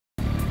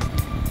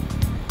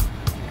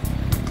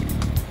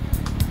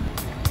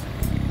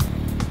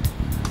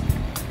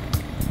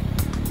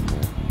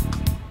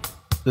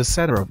The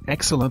Center of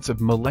Excellence of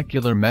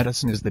Molecular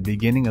Medicine is the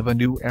beginning of a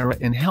new era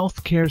in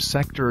healthcare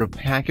sector of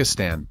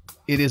Pakistan.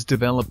 It is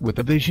developed with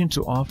a vision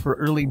to offer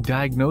early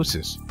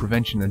diagnosis,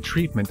 prevention and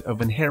treatment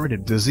of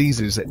inherited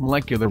diseases at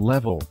molecular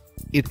level.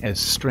 Its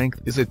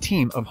strength is a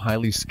team of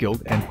highly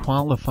skilled and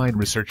qualified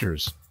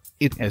researchers.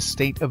 Its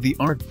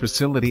state-of-the-art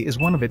facility is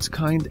one of its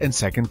kind and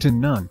second to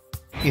none.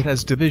 It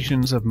has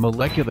divisions of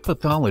molecular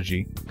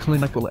pathology,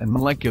 clinical and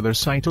molecular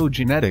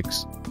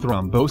cytogenetics,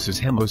 thrombosis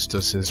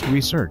hemostasis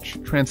research,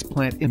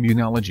 transplant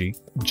immunology,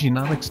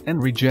 genomics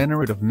and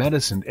regenerative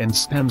medicine and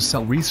stem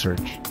cell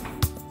research.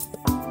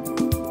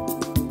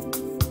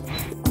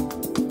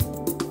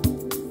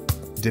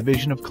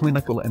 Division of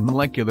Clinical and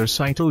Molecular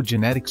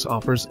Cytogenetics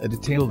offers a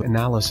detailed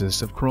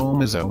analysis of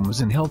chromosomes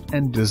in health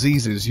and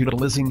diseases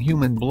utilizing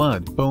human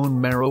blood, bone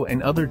marrow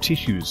and other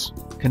tissues.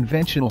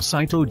 Conventional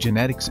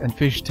cytogenetics and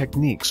FISH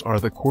techniques are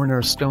the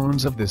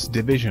cornerstones of this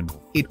division.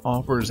 It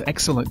offers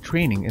excellent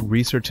training and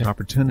research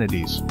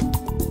opportunities.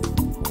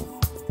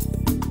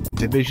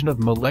 Division of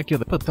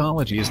Molecular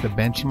Pathology is the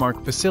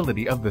benchmark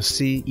facility of the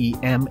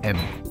CEMM.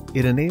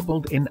 It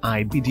enabled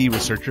NIBD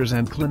researchers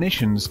and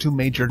clinicians to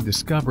major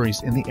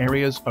discoveries in the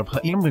areas of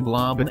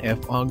hemoglobin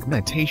F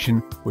augmentation,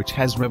 which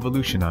has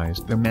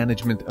revolutionized the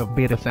management of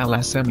beta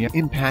thalassemia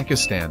in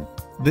Pakistan.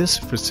 This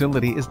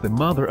facility is the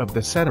mother of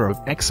the Center of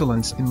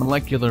Excellence in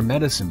Molecular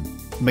Medicine.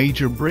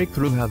 Major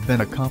breakthroughs have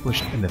been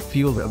accomplished in the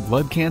field of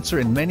blood cancer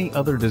and many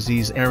other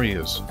disease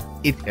areas.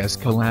 Its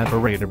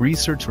collaborative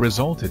research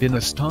resulted in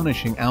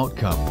astonishing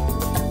outcome.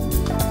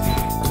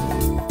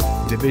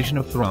 Division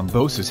of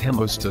Thrombosis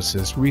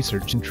Hemostasis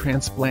Research and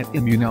Transplant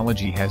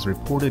Immunology has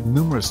reported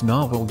numerous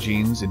novel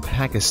genes in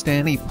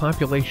Pakistani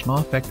population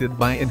affected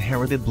by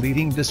inherited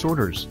bleeding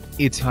disorders.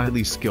 Its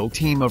highly skilled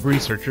team of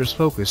researchers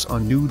focus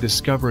on new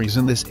discoveries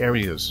in these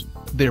areas.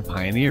 Their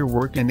pioneer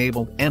work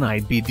enabled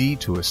NIBD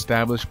to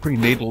establish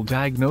prenatal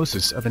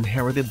diagnosis of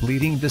inherited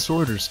bleeding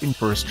disorders in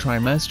first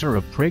trimester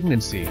of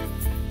pregnancy.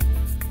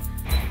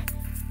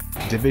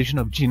 Division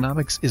of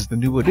Genomics is the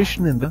new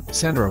addition in the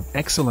Center of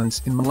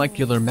Excellence in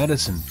Molecular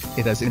Medicine.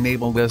 It has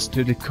enabled us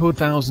to decode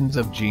thousands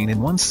of genes in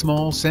one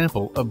small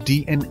sample of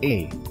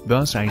DNA,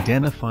 thus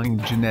identifying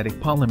genetic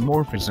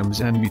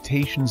polymorphisms and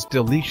mutations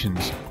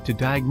deletions, to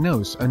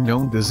diagnose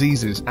unknown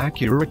diseases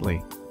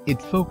accurately. It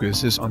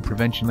focuses on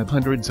prevention of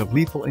hundreds of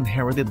lethal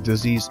inherited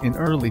disease in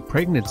early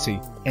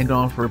pregnancy, and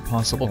offer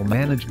possible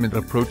management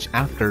approach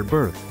after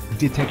birth,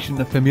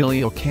 detection of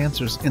familial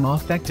cancers in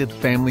affected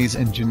families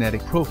and genetic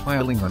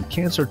profiling on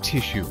cancer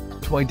tissue,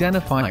 to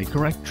identify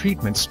correct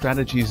treatment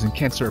strategies in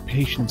cancer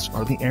patients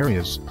are the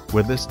areas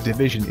where this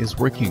division is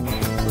working.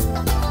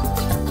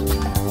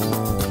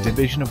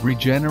 Division of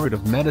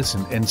Regenerative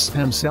Medicine and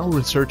Stem Cell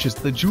Research is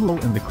the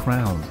jewel in the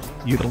crown.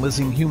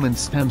 Utilizing human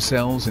stem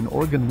cells in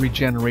organ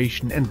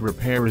regeneration and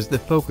repair is the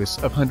focus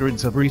of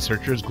hundreds of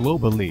researchers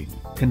globally.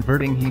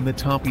 Converting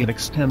hematopoietic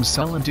stem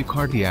cell into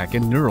cardiac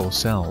and neural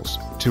cells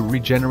to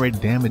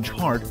regenerate damaged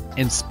heart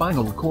and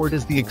spinal cord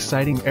is the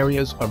exciting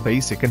areas of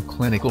basic and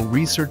clinical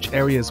research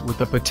areas with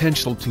the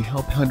potential to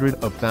help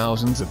hundreds of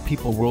thousands of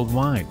people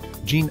worldwide.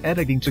 Gene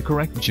editing to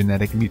correct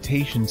genetic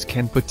mutations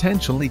can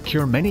potentially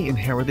cure many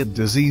inherited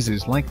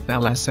diseases like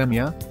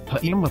thalassemia,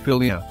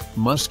 hemophilia,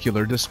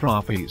 muscular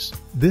dystrophies.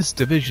 This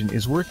division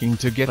is working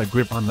to get a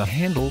grip on the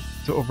handle,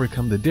 to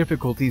overcome the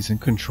difficulties in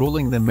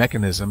controlling the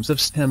mechanisms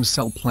of stem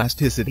cell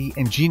plasticity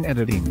and gene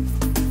editing.